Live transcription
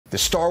The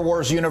Star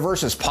Wars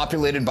universe is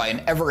populated by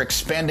an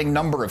ever-expanding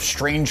number of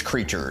strange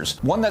creatures.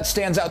 One that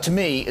stands out to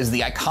me is the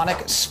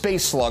iconic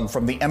space slug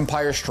from The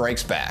Empire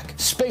Strikes Back.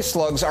 Space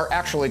slugs are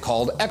actually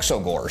called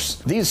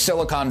exogorths. These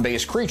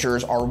silicon-based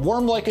creatures are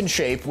worm-like in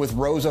shape with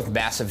rows of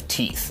massive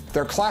teeth.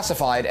 They're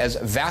classified as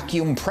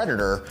vacuum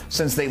predator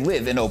since they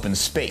live in open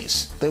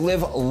space. They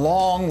live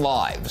long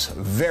lives,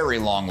 very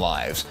long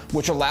lives,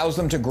 which allows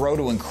them to grow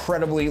to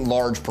incredibly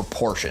large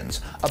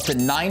proportions, up to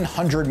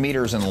 900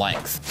 meters in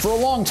length. For a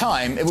long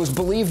time, it was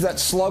believed that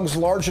slugs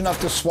large enough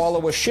to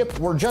swallow a ship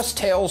were just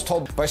tales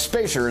told by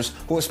spacers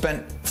who have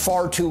spent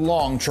far too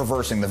long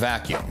traversing the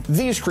vacuum.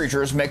 These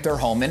creatures make their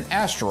home in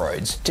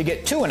asteroids. To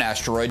get to an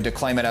asteroid to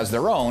claim it as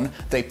their own,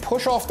 they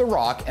push off the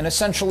rock and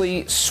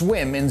essentially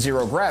swim in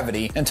zero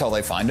gravity until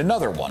they find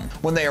another one.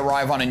 When they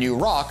arrive on a new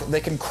rock,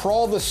 they can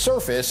crawl the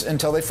surface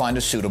until they find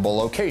a suitable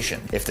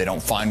location. If they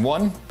don't find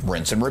one,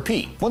 rinse and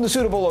repeat. When the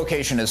suitable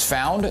location is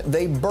found,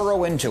 they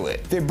burrow into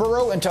it. They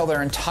burrow until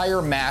their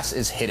entire mass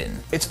is hidden.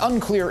 It's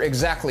unclear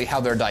exactly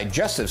how their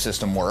digestive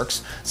system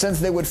works, since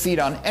they would feed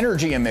on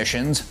energy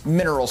emissions,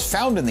 minerals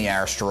found in the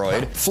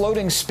asteroid,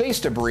 floating space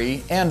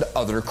debris, and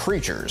other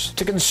creatures.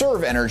 To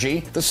conserve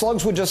energy, the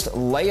slugs would just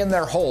lay in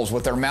their holes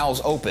with their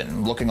mouths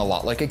open, looking a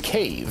lot like a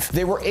cave.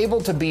 They were able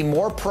to be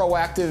more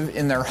proactive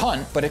in their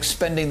hunt, but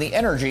expending the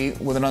energy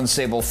with an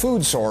unstable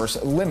food source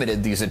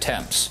limited these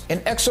attempts.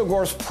 An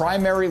exogorth's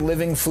primary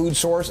living food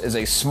source is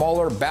a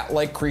smaller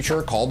bat-like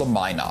creature called a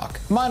mynock.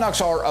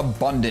 Mynocs are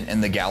abundant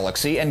in the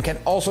galaxy and can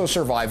also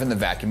survive in the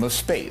vacuum of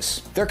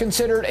space. They're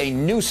considered a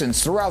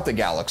nuisance throughout the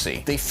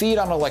galaxy. They feed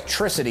on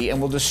electricity and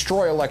will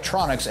destroy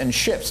electronics and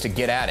ships to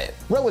get at it.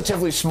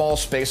 Relatively small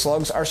space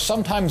slugs are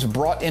sometimes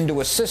brought into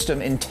a system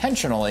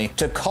intentionally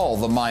to cull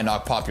the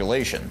mynock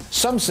population.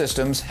 Some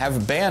systems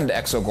have banned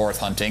exogorth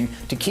hunting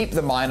to keep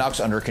the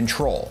mynocks under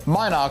control.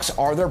 Mynocks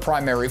are their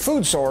primary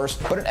food source,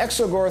 but an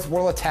exogorth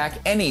will attack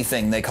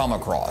anything they come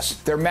across.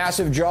 Their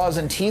massive jaws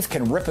and teeth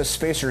can rip a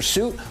spacer's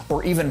suit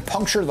or even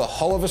puncture the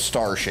hull of a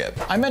starship.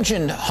 I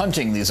mentioned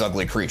hunting these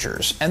ugly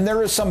creatures, and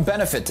there is some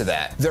benefit to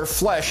that. Their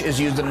flesh is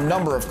used in a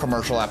number of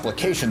commercial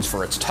applications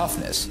for its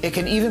toughness. It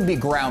can even be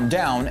ground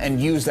down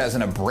and used as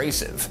an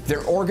abrasive.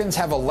 Their organs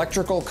have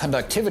electrical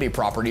conductivity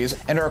properties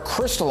and are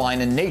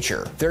crystalline in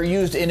nature. They're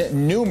used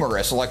in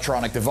numerous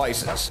electronic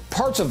devices.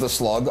 Parts of the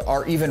slug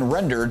are even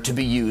rendered to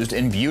be used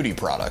in beauty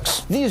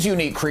products. These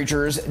unique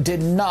creatures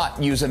did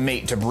not use a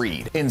mate to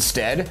breed.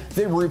 Instead,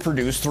 they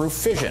reproduced through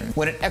fission.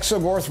 When an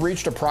exogorth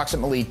reached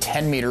approximately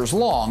 10 meters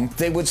long,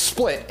 they would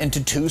split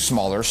into two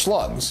smaller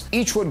slugs.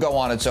 Each would go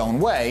on its own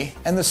way,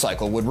 and the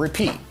cycle would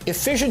repeat. If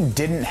fission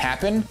didn't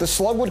happen, the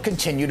slug would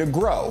continue to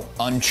grow,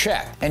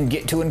 unchecked, and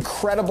get to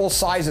incredible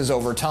sizes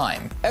over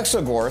time.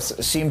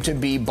 Exogorths seem to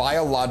be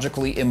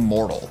biologically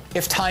immortal.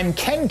 If time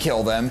can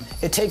kill them,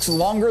 it takes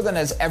longer than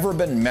has ever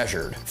been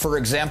measured. For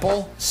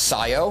example,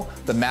 Saio,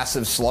 the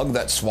massive slug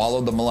that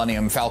swallowed the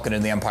Millennium Falcon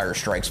in The Empire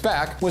Strikes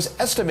Back, was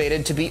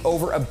estimated to be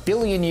over 1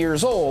 billion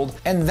years old,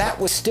 and that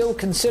was still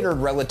considered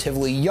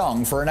relatively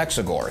young for an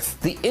exogorth.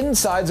 The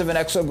insides of an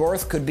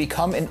exogorth could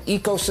become an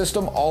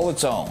ecosystem all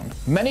its own.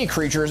 Many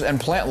creatures and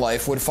plant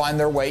life would find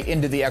their way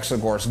into the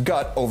exogorth's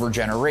gut over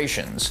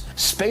generations.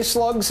 Space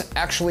slugs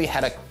actually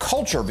had a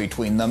culture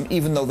between them,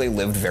 even though they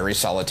lived very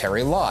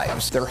solitary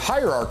lives. Their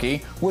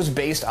hierarchy was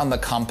based on the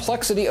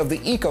complexity of the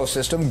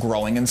ecosystem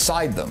growing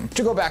inside them.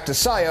 To go back to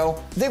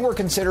Saio, they were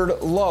considered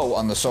low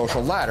on the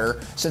social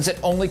ladder since it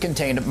only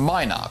contained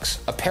mynocks,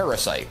 a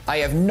parasite. I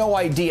have no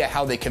idea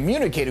how they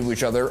communicated with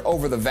each other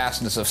over the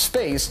vastness of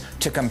space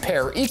to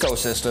compare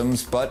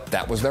ecosystems, but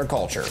that was their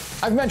culture.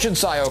 I've mentioned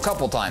Saio a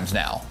couple times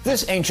now.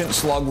 This ancient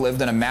slug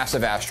lived in a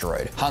massive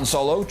asteroid. Han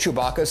Solo,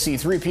 Chewbacca,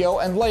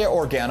 C-3PO, and Leia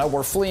Organa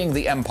were fleeing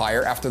the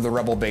Empire after the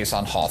rebel base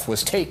on Hoth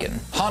was taken.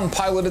 Han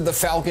piloted the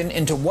Falcon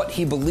into what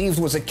he believed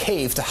was a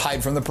cave to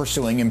hide from the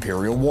pursuing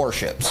Imperial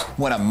warships.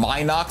 When a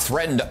mynock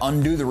threatened to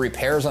undo the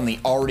repairs on the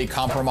already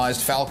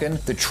compromised Falcon,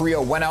 the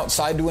trio went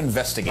outside to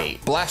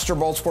investigate. Blaster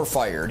bolts were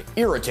fired,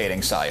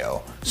 irritating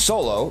Saio.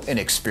 Solo, an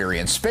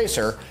experienced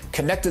spacer,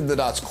 connected the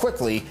dots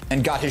quickly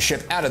and got his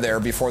ship out of there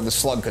before the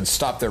slug could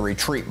stop their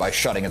retreat by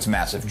shutting its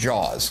massive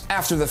jaws.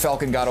 After the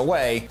Falcon got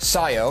away,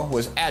 Saio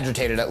was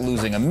agitated at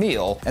losing a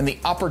meal and the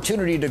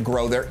opportunity to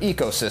grow their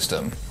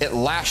ecosystem. It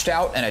lashed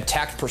out and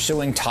attacked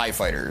pursuing TIE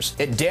fighters.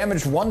 It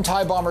damaged one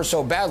TIE bomber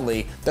so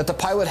badly that the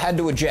pilot had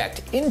to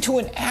eject into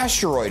an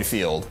asteroid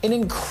field, an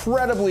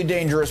incredibly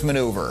dangerous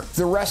maneuver.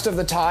 The rest of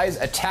the TIEs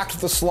attacked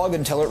the slug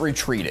until it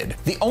retreated.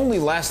 The only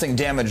lasting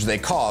damage they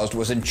caused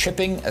was in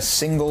chipping a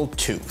single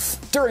tooth.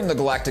 During the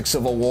Galactic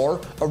Civil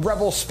War, a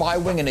rebel spy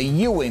wing and a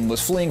U-wing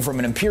was fleeing from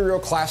an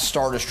Imperial-class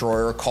Star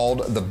Destroyer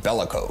called the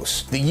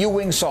Bellicose. The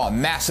U-wing saw a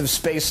massive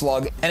space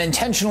slug and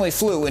intentionally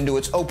flew into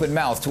its open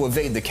mouth to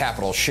evade the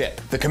capital ship.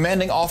 The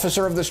commanding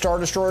officer of the Star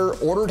Destroyer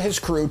ordered his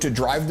crew to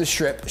drive the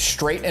ship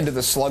straight into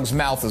the slug's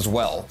mouth as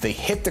well. They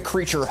hit the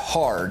creature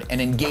hard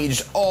and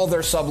engaged all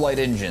their sublight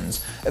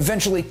engines,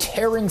 eventually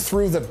tearing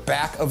through the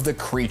back of the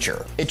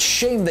creature. It's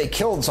shame they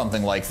killed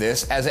something like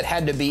this, as it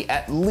had to be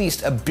at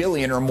least 1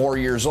 billion or more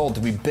years old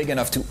to be big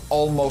enough to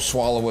almost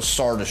swallow a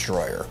Star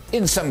Destroyer.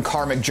 In some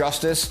karmic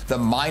justice, the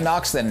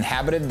Minox that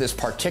inhabited this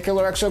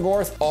particular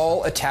Exogorth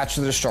all attached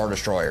to the Star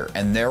Destroyer,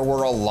 and there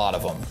were a lot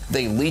of them.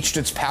 They leached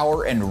its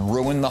power and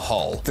ruined the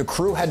hull. The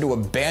crew had to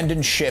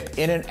abandon ship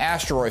in an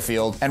asteroid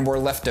field and were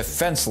left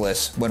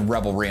defenseless when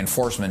Rebel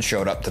reinforcements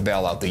showed up to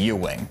bail out the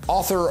U-Wing.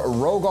 Author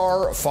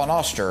Rogar von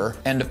Oster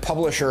and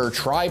publisher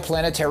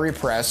Triplanetary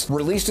Press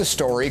released a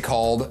story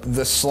called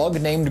The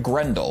Slug Named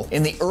Grendel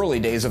in the early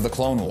days of the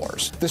Clone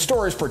Wars. The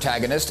story's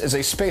protagonist is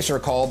a spacer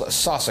called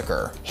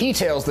Sausaker. He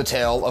tells the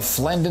tale of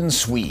Flandin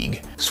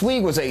Sweeg.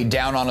 Sweeg was a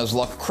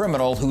down-on-his-luck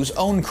criminal whose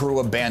own crew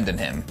abandoned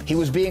him. He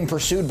was being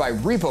pursued by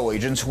repo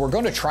agents who were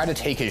going to try to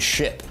take his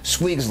ship.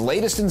 Sweeg's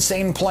latest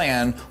insane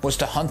plan was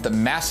to hunt the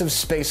massive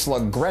space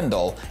slug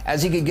Grendel,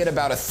 as he could get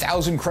about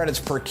 1,000 credits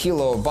per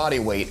kilo of body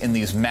weight in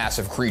these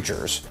massive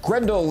creatures.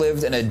 Grendel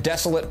lived in a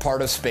desolate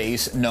part of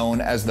space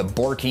known as the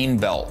Borkine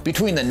Belt.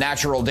 Between the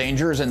natural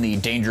dangers and the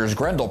dangers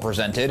Grendel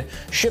presented,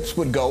 ships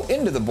would go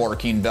into the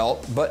Borkine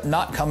Belt but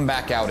not come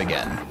back out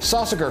again.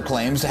 Sausaker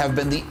claims to have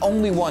been the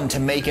only one to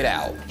make it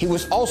out. He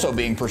was also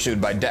being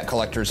pursued by debt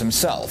collectors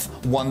himself,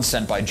 one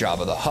sent by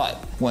Jabba the Hutt.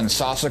 When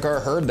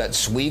Sausaker heard that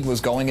Sweeg was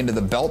going into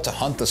the belt to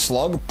hunt the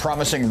slug,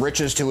 promising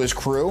riches to his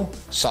crew,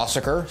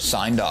 Sausaker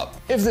signed up.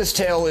 If this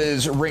tale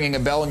is ringing a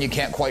bell and you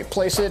can't quite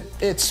place it,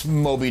 it's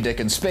Moby Dick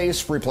in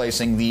space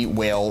replacing the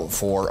whale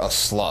for a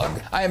slug.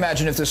 I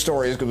imagine if this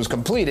story was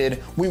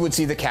completed, we would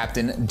see the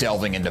captain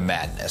delving into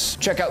madness.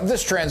 Check out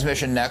this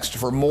transmission next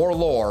for more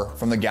lore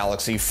from the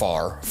galaxy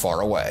far,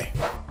 far away.